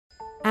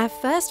Our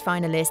first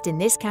finalist in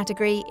this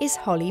category is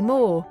Holly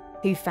Moore,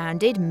 who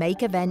founded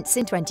Make Events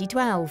in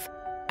 2012.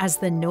 As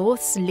the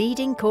North's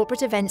leading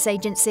corporate events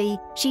agency,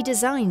 she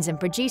designs and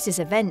produces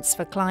events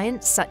for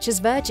clients such as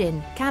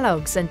Virgin,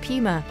 Kellogg's and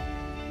Puma.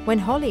 When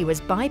Holly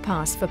was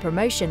bypassed for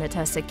promotion at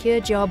her secure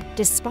job,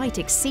 despite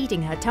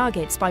exceeding her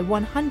targets by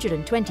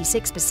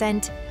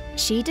 126%,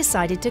 she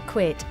decided to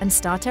quit and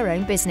start her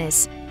own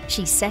business.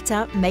 She set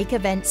up Make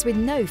Events with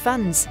no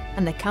funds,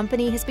 and the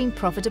company has been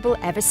profitable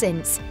ever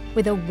since,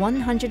 with a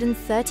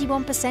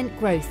 131%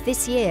 growth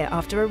this year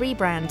after a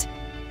rebrand.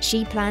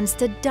 She plans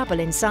to double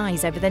in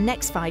size over the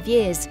next 5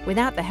 years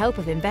without the help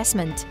of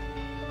investment.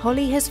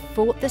 Holly has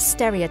fought the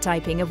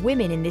stereotyping of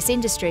women in this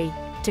industry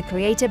to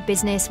create a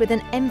business with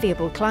an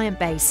enviable client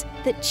base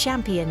that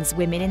champions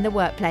women in the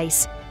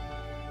workplace